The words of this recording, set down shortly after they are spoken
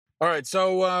All right,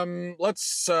 so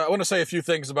let's. I want to say a few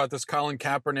things about this Colin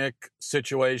Kaepernick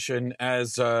situation.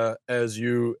 As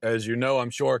you know,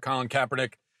 I'm sure Colin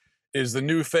Kaepernick is the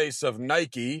new face of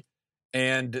Nike,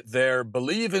 and their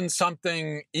 "Believe in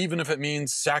Something, even if it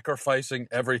means sacrificing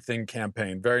everything"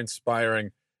 campaign. Very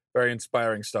inspiring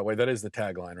stuff. Wait, that is the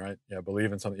tagline, right? Yeah,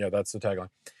 believe in something. Yeah, that's the tagline.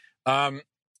 Um,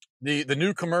 the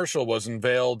new commercial was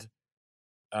unveiled.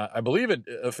 I believe it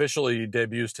officially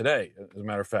debuts today, as a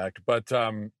matter of fact. But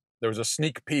there was a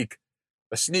sneak peek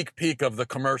of the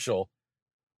commercial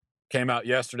came out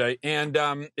yesterday, and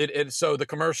so the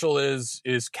commercial is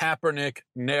Kaepernick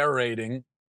narrating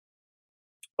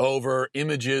over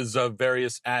images of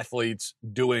various athletes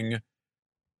doing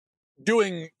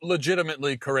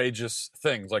legitimately courageous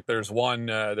things. Like there's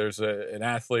an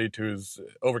athlete who's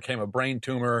overcame a brain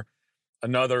tumor,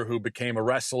 another who became a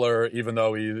wrestler even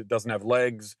though he doesn't have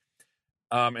legs.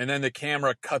 And then the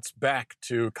camera cuts back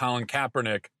to Colin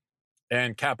Kaepernick,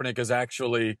 and Kaepernick is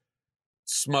actually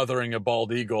smothering a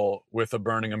bald eagle with a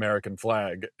burning American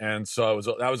flag. And so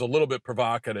that was a little bit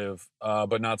provocative,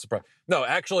 but not surprising. No,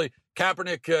 actually,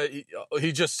 Kaepernick,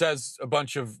 he just says a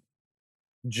bunch of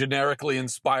generically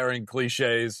inspiring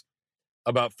cliches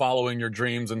about following your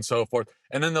dreams and so forth.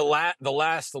 And then the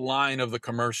last line of the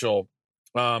commercial,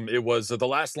 the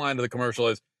last line of the commercial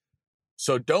is,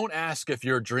 "So don't ask if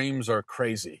your dreams are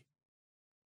crazy.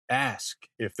 Ask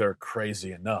if they're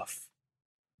crazy enough."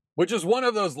 Which is one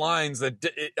of those lines that,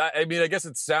 I mean, I guess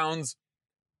it sounds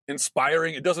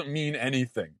inspiring. It doesn't mean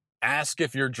anything. Ask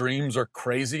if your dreams are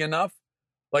crazy enough.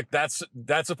 Like that's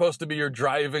supposed to be your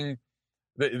driving,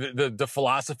 the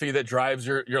philosophy that drives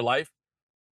your life.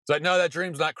 It's like, no, that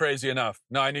dream's not crazy enough.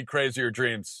 No, I need crazier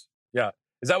dreams. Yeah.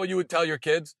 Is that what you would tell your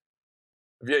kids?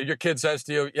 If your kid says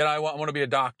to you, I want to be a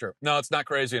doctor. No, it's not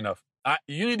crazy enough.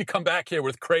 You need to come back here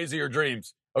with crazier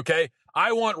dreams. Okay.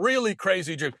 I want really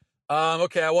crazy dreams.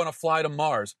 Okay, I want to fly to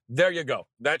Mars. There you go.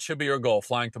 That should be your goal,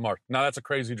 flying to Mars. Now that's a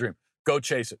crazy dream. Go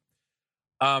chase it.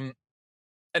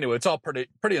 Anyway, it's all pretty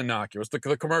innocuous. The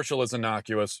commercial is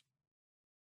innocuous.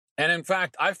 And in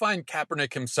fact, I find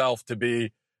Kaepernick himself to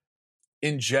be,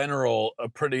 in general, a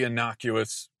pretty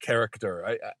innocuous character.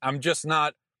 I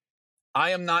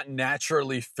am not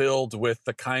naturally filled with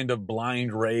the kind of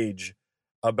blind rage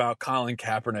about Colin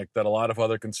Kaepernick that a lot of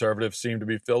other conservatives seem to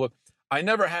be filled with. I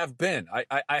never have been.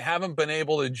 I haven't been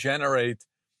able to generate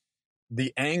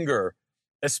the anger,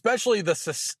 especially the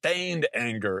sustained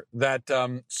anger that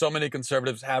so many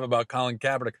conservatives have about Colin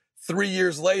Kaepernick. 3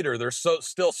 years later, they're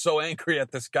still so angry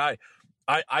at this guy.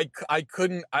 I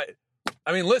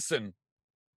mean, listen,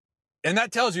 and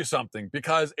that tells you something,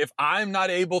 because if I'm not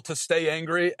able to stay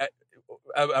angry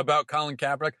about Colin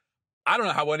Kaepernick, I don't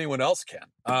know how anyone else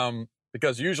can.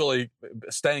 Because usually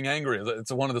staying angry,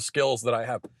 it's one of the skills that I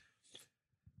have.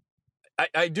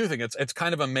 I do think it's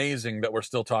kind of amazing that we're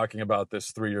still talking about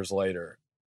this 3 years later.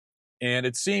 And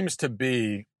it seems to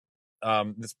be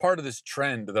this part of this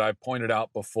trend that I pointed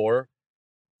out before,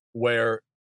 where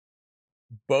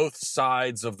both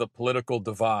sides of the political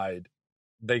divide,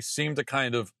 they seem to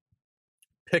kind of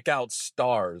pick out the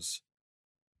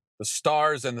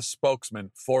stars and the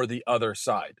spokesman for the other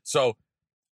side. So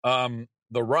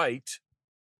the right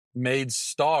made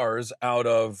stars out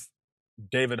of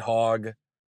David Hogg,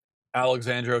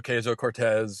 Alexandria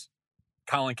Ocasio-Cortez,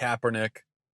 Colin Kaepernick,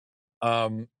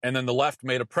 and then the left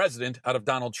made a president out of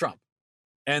Donald Trump.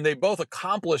 And they both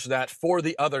accomplished that for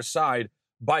the other side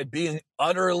by being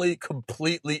utterly,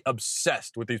 completely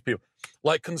obsessed with these people.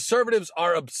 Like, conservatives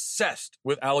are obsessed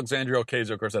with Alexandria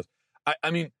Ocasio-Cortez.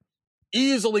 I mean,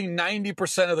 easily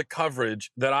 90% of the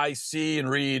coverage that I see and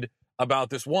read about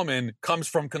this woman comes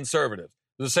from conservatives.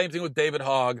 The same thing with David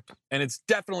Hogg, and it's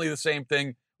definitely the same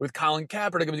thing with Colin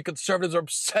Kaepernick. I mean, the conservatives are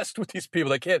obsessed with these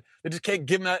people. They just can't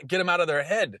get them out of their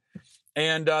head.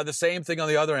 And the same thing on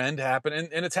the other end happened,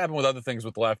 and it's happened with other things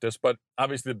with leftists, but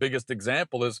obviously the biggest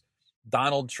example is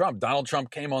Donald Trump. Donald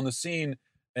Trump came on the scene,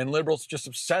 and liberals just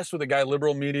obsessed with the guy,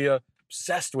 liberal media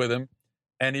obsessed with him,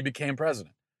 and he became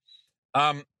president.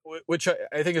 Which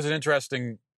I think is an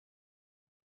interesting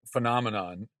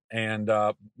phenomenon, and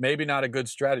maybe not a good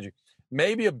strategy.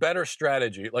 Maybe a better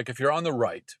strategy, like if you're on the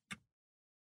right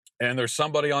and there's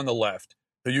somebody on the left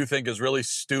who you think is really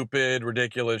stupid,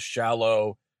 ridiculous,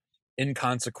 shallow,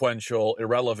 inconsequential,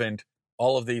 irrelevant,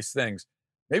 all of these things,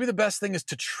 maybe the best thing is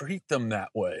to treat them that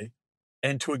way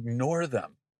and to ignore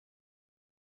them.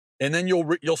 And then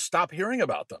you'll stop hearing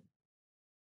about them.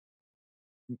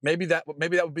 Maybe that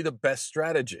would be the best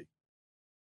strategy.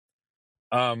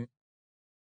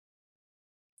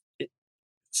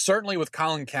 Certainly with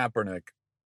Colin Kaepernick,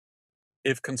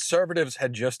 if conservatives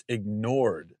had just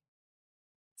ignored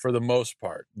for the most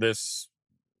part. This,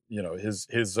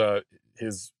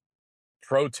 his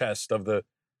protest of the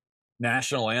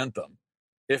national anthem.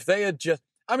 If they had just,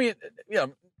 maybe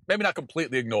not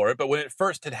completely ignore it, but when it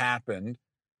first happened,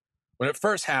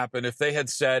 if they had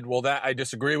said, well, that I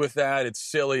disagree with that, it's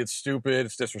silly, it's stupid,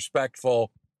 it's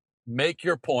disrespectful, make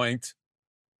your point,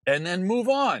 and then move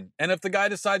on. And if the guy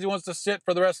decides he wants to sit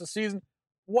for the rest of the season,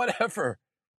 whatever.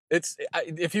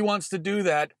 If he wants to do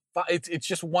that, it's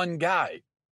just one guy,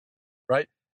 right?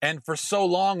 And for so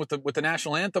long with the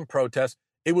national anthem protest,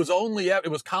 it was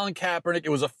Colin Kaepernick, it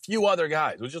was a few other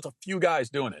guys. It was just a few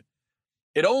guys doing it.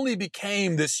 It only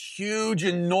became this huge,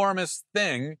 enormous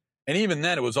thing. And even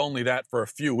then, it was only that for a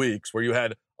few weeks where you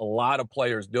had a lot of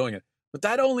players doing it. But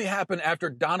that only happened after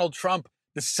Donald Trump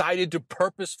decided to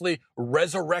purposefully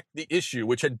resurrect the issue,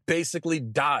 which had basically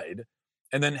died.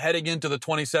 And then heading into the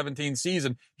 2017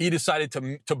 season, he decided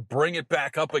to bring it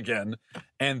back up again.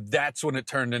 And that's when it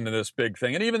turned into this big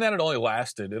thing. And even then, it only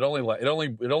lasted. It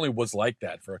only was like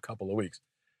that for a couple of weeks.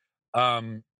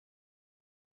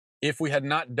 If we had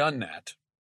not done that,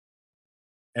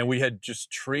 and we had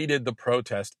just treated the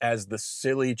protest as the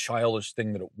silly, childish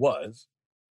thing that it was,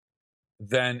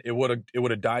 then it would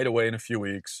have died away in a few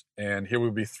weeks. And here we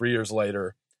would be 3 years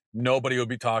later. Nobody would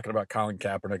be talking about Colin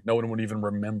Kaepernick. No one would even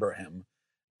remember him.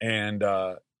 And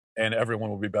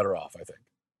everyone would be better off, I think.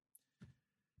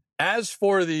 As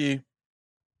for the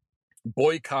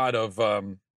boycott of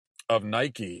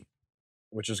Nike,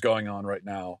 which is going on right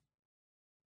now,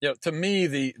 to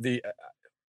me,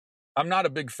 I'm not a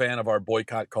big fan of our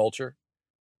boycott culture.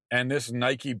 And this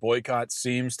Nike boycott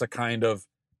seems to kind of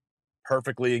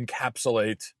perfectly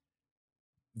encapsulate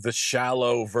the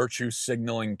shallow virtue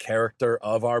signaling character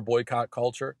of our boycott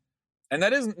culture. And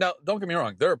that isn't, now, don't get me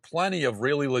wrong, there are plenty of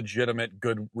really legitimate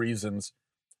good reasons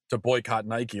to boycott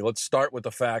Nike. Let's start with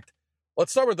here's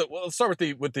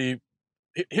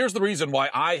the reason why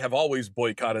I have always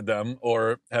boycotted them,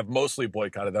 or have mostly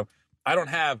boycotted them. I don't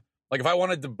have, if I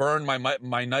wanted to burn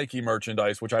my Nike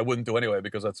merchandise, which I wouldn't do anyway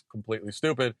because that's completely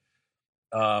stupid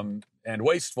and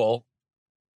wasteful.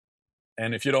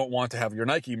 And if you don't want to have your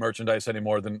Nike merchandise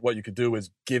anymore, then what you could do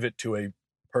is give it to a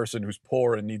person who's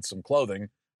poor and needs some clothing,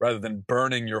 rather than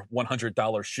burning your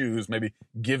 $100 shoes. Maybe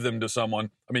give them to someone.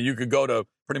 I mean, you could go to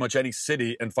pretty much any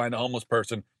city and find a homeless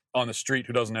person on the street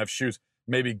who doesn't have shoes.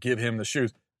 Maybe give him the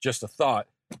shoes. Just a thought.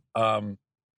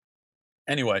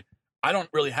 Anyway, I don't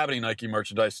really have any Nike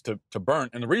merchandise to burn.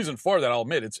 And the reason for that, I'll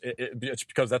admit, it's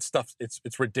because that stuff,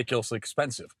 it's ridiculously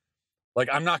expensive.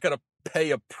 I'm not going to pay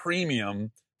a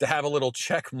premium to have a little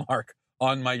check mark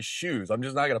on my shoes. I'm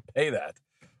just not going to pay that,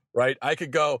 right? I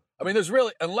could go, there's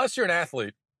really, unless you're an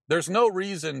athlete, there's no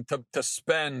reason to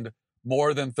spend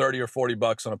more than $30 or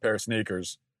 $40 on a pair of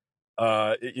sneakers.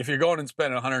 If you're going and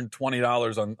spending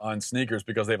 $120 on sneakers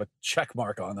because they have a check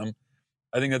mark on them,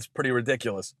 I think that's pretty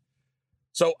ridiculous.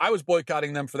 So I was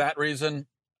boycotting them for that reason.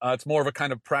 It's more of a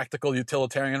kind of practical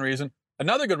utilitarian reason.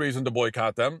 Another good reason to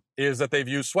boycott them is that they've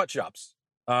used sweatshops.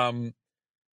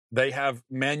 They have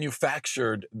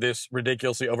manufactured this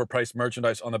ridiculously overpriced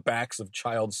merchandise on the backs of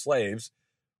child slaves.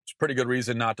 It's a pretty good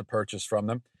reason not to purchase from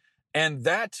them. And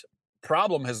that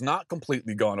problem has not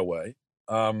completely gone away.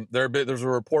 There's a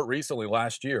report recently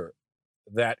last year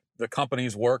that the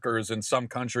company's workers in some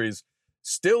countries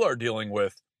still are dealing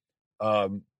with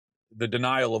the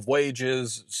denial of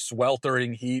wages,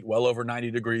 sweltering heat, well over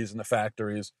 90 degrees in the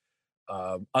factories,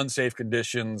 unsafe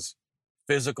conditions,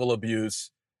 physical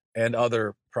abuse, and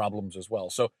other problems as well.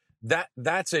 So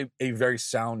that's a very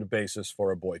sound basis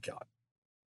for a boycott.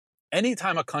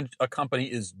 Anytime a company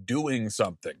is doing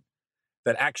something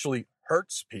that actually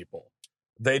hurts people,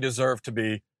 they deserve to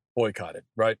be boycotted,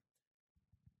 right?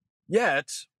 Yet,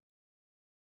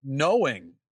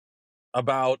 knowing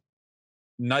about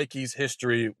Nike's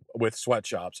history with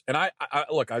sweatshops, and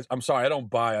I'm sorry, I don't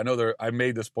buy. I know I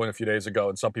made this point a few days ago,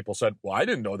 and some people said, "Well, I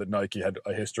didn't know that Nike had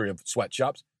a history of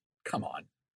sweatshops." Come on,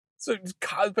 it's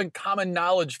been common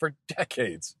knowledge for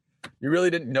decades. You really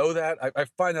didn't know that? I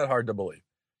find that hard to believe.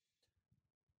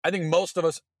 I think most of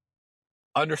us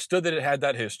understood that it had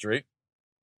that history.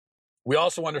 We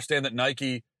also understand that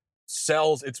Nike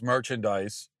sells its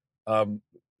merchandise,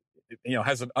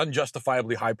 has an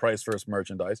unjustifiably high price for its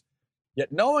merchandise.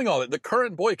 Yet knowing all that, the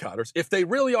current boycotters, if they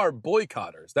really are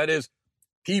boycotters, that is,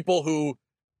 people who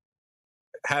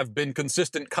have been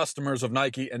consistent customers of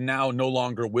Nike and now no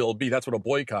longer will be, that's what a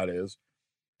boycott is.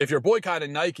 If you're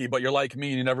boycotting Nike, but you're like me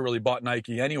and you never really bought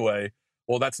Nike anyway,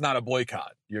 well, that's not a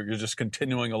boycott. You're just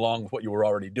continuing along with what you were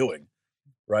already doing,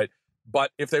 right?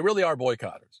 But if they really are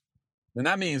boycotters, then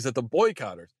that means that the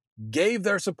boycotters gave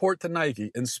their support to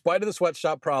Nike in spite of the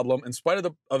sweatshop problem, in spite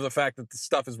of the fact that the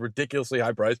stuff is ridiculously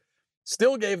high priced,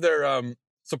 still gave their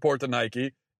support to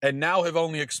Nike, and now have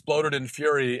only exploded in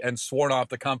fury and sworn off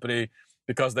the company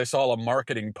because they saw a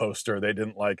marketing poster they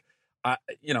didn't like.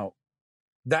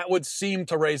 That would seem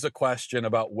to raise a question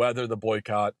about whether the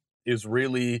boycott is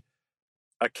really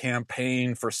a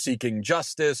campaign for seeking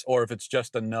justice, or if it's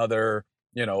just another,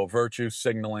 virtue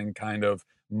signaling kind of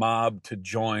mob to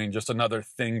join, just another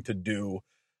thing to do,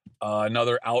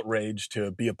 another outrage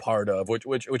to be a part of,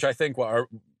 which I think are,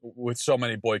 with so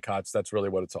many boycotts, that's really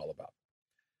what it's all about.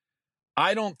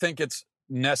 I don't think it's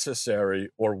necessary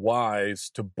or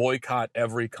wise to boycott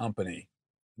every company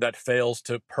that fails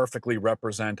to perfectly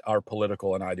represent our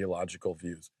political and ideological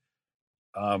views.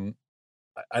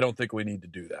 I don't think we need to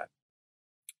do that.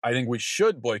 I think we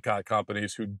should boycott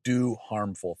companies who do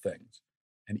harmful things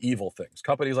and evil things.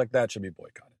 Companies like that should be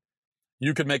boycotted.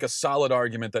 You could make a solid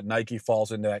argument that Nike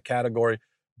falls into that category,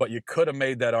 but you could have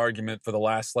made that argument for the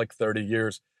last 30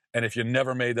 years. And if you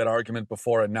never made that argument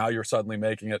before and now you're suddenly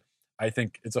making it, I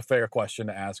think it's a fair question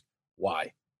to ask,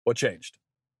 why? What changed?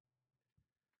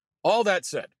 All that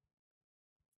said,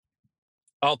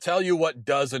 I'll tell you what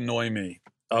does annoy me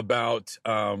about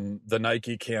the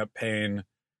Nike campaign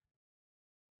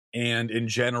and in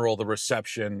general the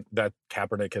reception that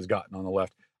Kaepernick has gotten on the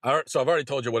left. So I've already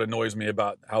told you what annoys me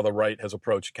about how the right has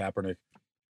approached Kaepernick.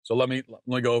 So let me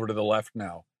go over to the left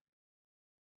now.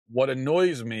 What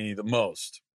annoys me the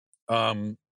most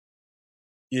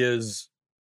is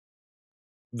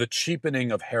the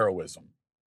cheapening of heroism.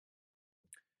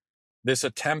 This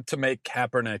attempt to make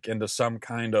Kaepernick into some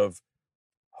kind of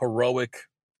heroic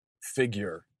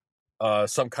figure,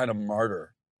 some kind of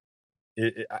martyr.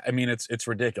 It's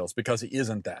ridiculous because he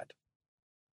isn't that.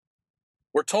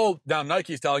 We're told, now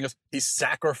Nike's telling us he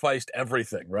sacrificed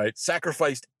everything, right?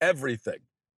 Sacrificed everything,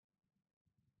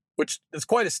 which is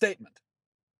quite a statement.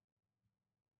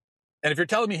 And if you're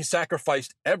telling me he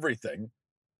sacrificed everything,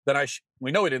 then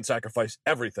we know he didn't sacrifice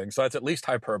everything, so that's at least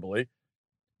hyperbole.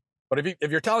 But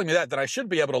if you're telling me that, then I should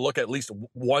be able to look at least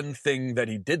one thing that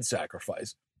he did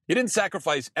sacrifice. He didn't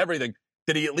sacrifice everything.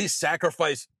 Did he at least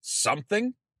sacrifice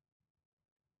something?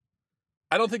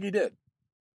 I don't think he did.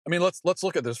 Let's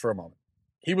look at this for a moment.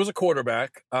 He was a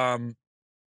quarterback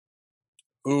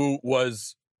who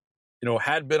was,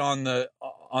 had been on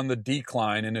the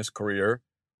decline in his career.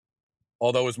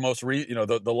 Although his most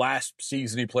the last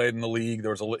season he played in the league,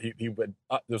 there was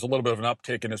there's a little bit of an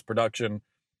uptick in his production.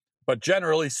 But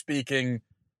generally speaking,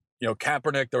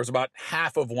 Kaepernick, there was about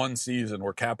half of one season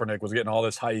where Kaepernick was getting all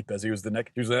this hype as he was the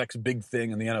next big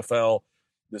thing in the NFL,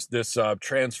 this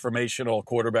transformational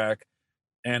quarterback.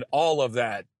 And all of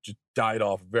that just died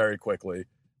off very quickly.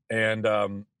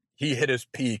 And he hit his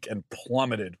peak and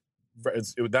plummeted.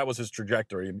 That was his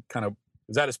trajectory, and kind of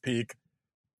was at his peak,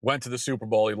 went to the Super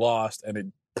Bowl, he lost, and it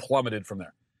plummeted from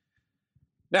there.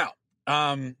 Now,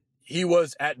 he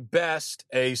was at best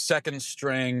a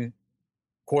second-string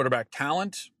quarterback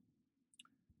talent.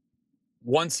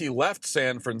 Once he left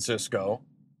San Francisco,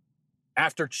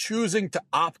 after choosing to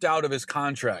opt out of his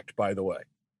contract, by the way.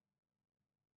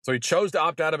 So he chose to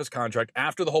opt out of his contract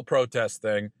after the whole protest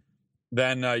thing.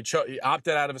 Then he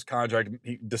opted out of his contract.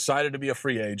 He decided to be a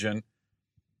free agent.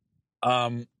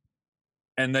 And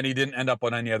then he didn't end up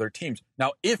on any other teams.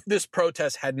 Now, if this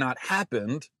protest had not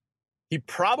happened, he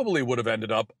probably would have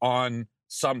ended up on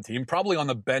some team, probably on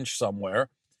the bench somewhere,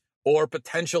 or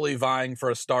potentially vying for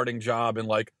a starting job in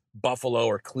Buffalo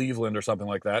or Cleveland or something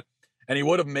like that. And he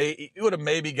would have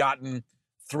maybe gotten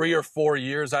 3 or 4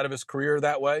 years out of his career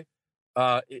that way,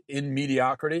 in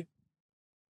mediocrity.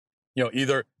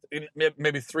 Either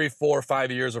maybe 3, 4,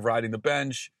 5 years of riding the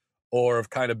bench, or of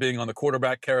kind of being on the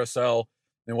quarterback carousel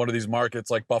in one of these markets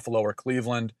like Buffalo or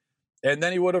Cleveland. And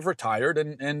then he would have retired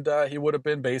and he would have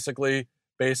been basically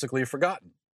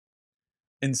forgotten.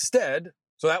 Instead,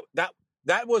 so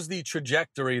that was the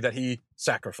trajectory that he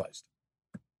sacrificed.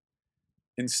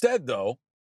 Instead, though,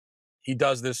 he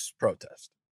does this protest.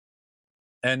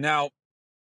 And now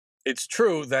it's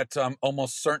true that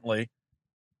almost certainly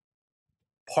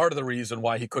part of the reason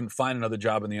why he couldn't find another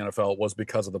job in the NFL was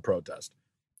because of the protest.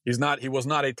 He was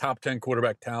not a top 10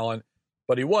 quarterback talent,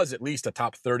 but he was at least a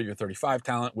top 30 or 35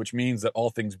 talent, which means that all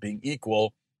things being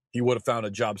equal, he would have found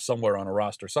a job somewhere on a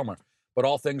roster somewhere. But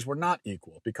all things were not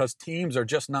equal because teams are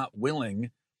just not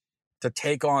willing to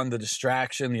take on the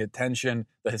distraction, the attention,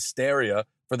 the hysteria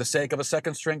for the sake of a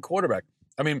second-string quarterback.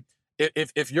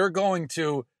 If you're going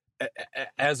to,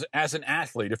 as an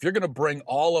athlete, if you're going to bring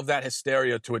all of that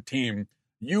hysteria to a team,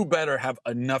 you better have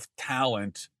enough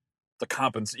talent to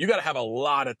compensate. You got to have a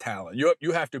lot of talent.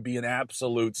 You have to be an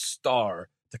absolute star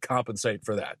to compensate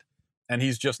for that. And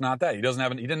he's just not that. He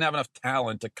didn't have enough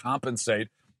talent to compensate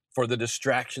for the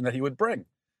distraction that he would bring.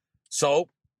 So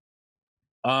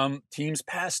teams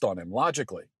passed on him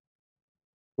logically,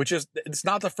 it's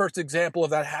not the first example of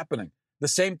that happening. The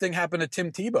same thing happened to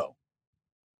Tim Tebow.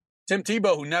 Tim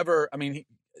Tebow, who never,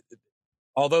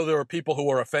 although there were people who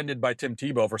were offended by Tim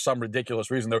Tebow for some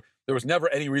ridiculous reason, there was never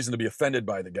any reason to be offended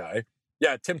by the guy.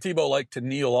 Yeah, Tim Tebow liked to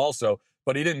kneel also,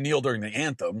 but he didn't kneel during the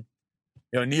anthem.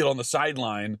 Kneel on the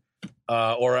sideline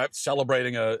or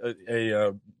celebrating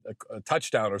a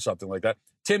touchdown or something like that.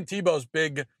 Tim Tebow's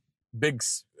big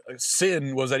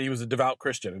sin was that he was a devout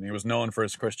Christian and he was known for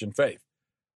his Christian faith.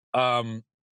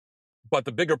 But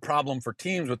the bigger problem for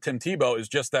teams with Tim Tebow is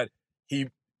just that he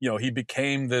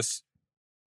became this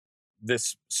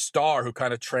star who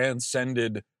kind of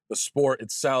transcended the sport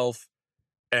itself,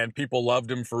 and people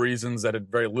loved him for reasons that had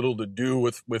very little to do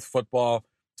with football.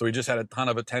 So he just had a ton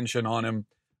of attention on him.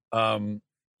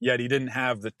 Yet he didn't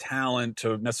have the talent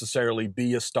to necessarily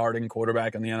be a starting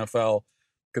quarterback in the NFL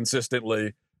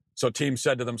consistently. So teams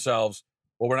said to themselves,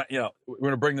 well, we're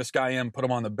going to bring this guy in, put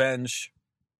him on the bench,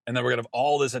 and then we're going to have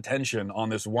all this attention on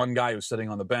this one guy who's sitting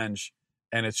on the bench,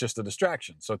 and it's just a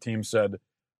distraction. So teams said,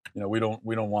 we don't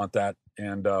want that.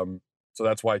 And so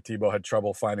that's why Tebow had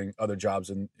trouble finding other jobs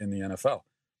in the NFL.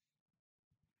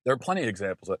 There are plenty of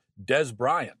examples. Des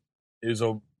Bryant is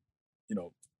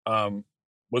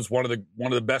was one of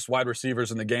the best wide receivers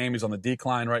in the game. He's on the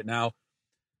decline right now.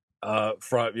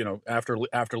 After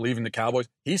leaving the Cowboys,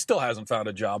 he still hasn't found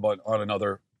a job on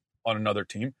another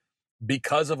team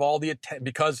because of all the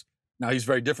because now he's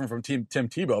very different from Tim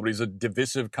Tebow, but he's a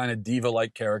divisive kind of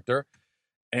diva-like character,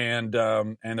 and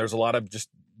there's a lot of just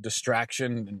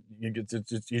distraction.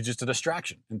 He's just a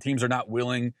distraction, and teams are not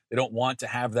willing. They don't want to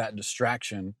have that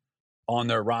distraction on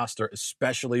their roster,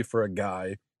 especially for a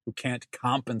guy who can't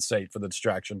compensate for the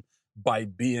distraction by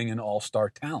being an all-star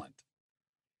talent.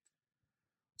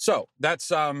 So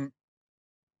that's what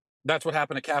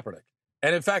happened to Kaepernick.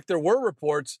 And in fact, there were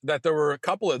reports that there were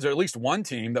at least one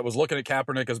team that was looking at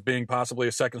Kaepernick as being possibly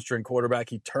a second-string quarterback.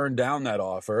 He turned down that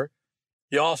offer.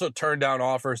 He also turned down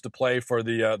offers to play for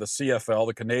the CFL,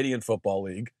 the Canadian Football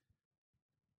League.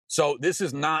 So this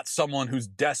is not someone who's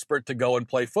desperate to go and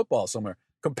play football somewhere.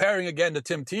 Comparing again to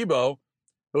Tim Tebow,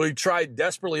 who he tried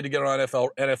desperately to get on an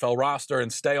NFL roster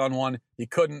and stay on one. He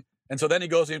couldn't. And so then he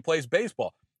goes and plays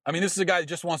baseball. This is a guy who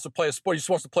just wants to play a sport. He just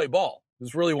wants to play ball. This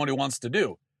is really what he wants to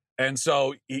do. And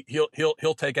so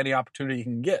he'll take any opportunity he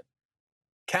can get.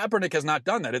 Kaepernick has not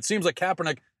done that. It seems like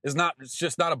Kaepernick is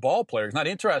just not a ball player. He's not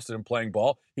interested in playing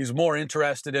ball. He's more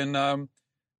interested in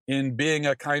being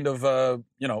a kind of,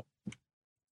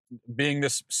 being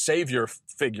this savior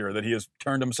figure that he has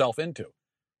turned himself into.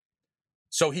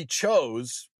 So he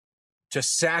chose to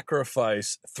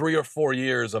sacrifice 3 or 4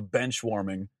 years of bench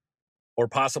warming or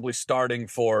possibly starting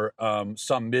for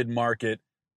some mid-market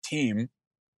team.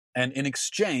 And in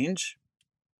exchange,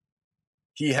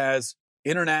 he has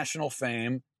international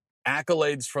fame,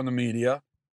 accolades from the media,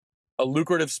 a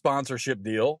lucrative sponsorship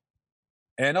deal,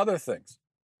 and other things.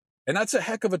 And that's a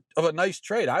heck of a nice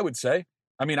trade, I would say.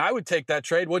 I would take that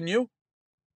trade, wouldn't you?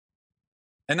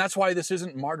 And that's why this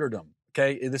isn't martyrdom,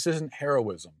 okay? This isn't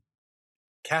heroism.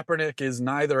 Kaepernick is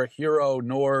neither a hero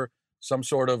nor some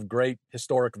sort of great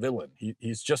historic villain.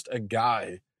 He's just a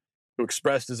guy who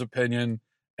expressed his opinion,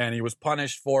 and he was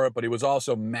punished for it, but he was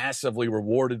also massively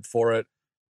rewarded for it.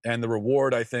 And the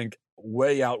reward, I think,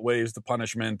 way outweighs the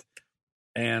punishment.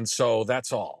 And so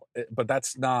that's all. But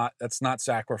that's not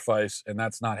sacrifice, and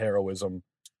that's not heroism.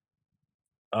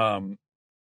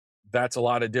 That's a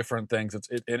lot of different things.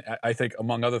 I think,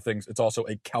 among other things, it's also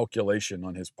a calculation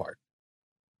on his part,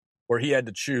 where he had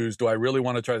to choose: do I really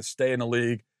want to try to stay in the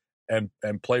league and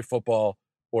play football,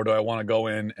 or do I want to go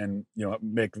in and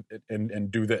make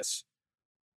and do this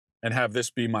and have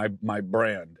this be my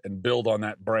brand and build on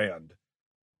that brand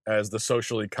as the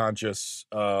socially conscious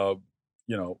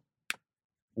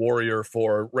warrior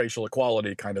for racial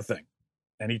equality kind of thing.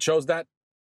 And he chose that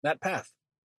path.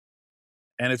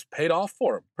 And it's paid off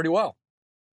for him pretty well.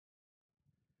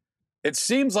 It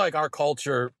seems like our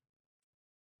culture,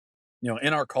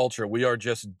 in our culture, we are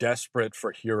just desperate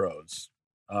for heroes.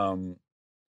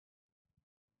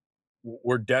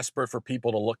 We're desperate for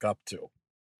people to look up to.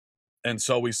 And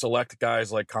so we select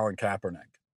guys like Colin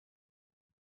Kaepernick.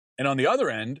 And on the other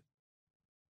end,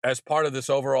 as part of this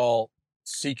overall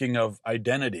seeking of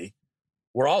identity,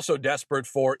 we're also desperate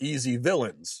for easy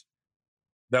villains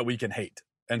that we can hate.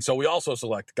 And so we also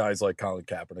select guys like Colin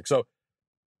Kaepernick. So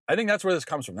I think that's where this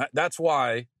comes from. That's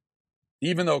why,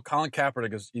 even though Colin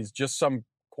Kaepernick is just some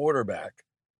quarterback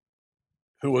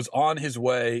who was on his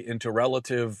way into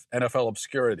relative NFL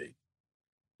obscurity,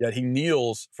 yet he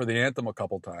kneels for the anthem a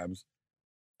couple times,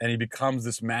 and he becomes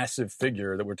this massive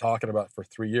figure that we're talking about for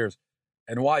 3 years.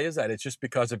 And why is that? It's just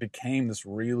because he became this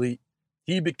really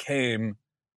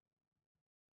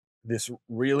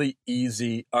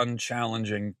easy,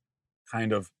 unchallenging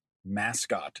kind of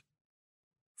mascot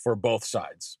for both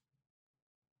sides.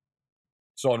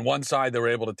 So on one side, they were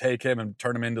able to take him and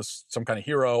turn him into some kind of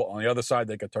hero. On the other side,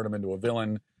 they could turn him into a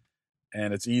villain.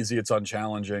 And it's easy, it's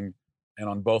unchallenging. And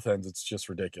on both ends, it's just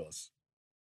ridiculous.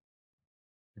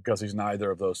 Because he's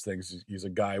neither of those things. He's a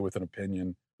guy with an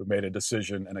opinion who made a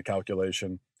decision and a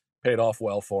calculation, paid off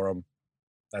well for him.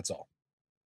 That's all.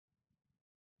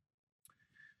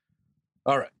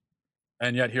 All right.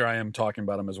 And yet here I am talking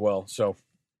about him as well. So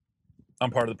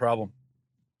I'm part of the problem.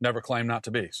 Never claimed not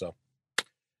to be. So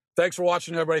thanks for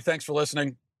watching, everybody. Thanks for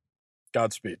listening.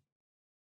 Godspeed.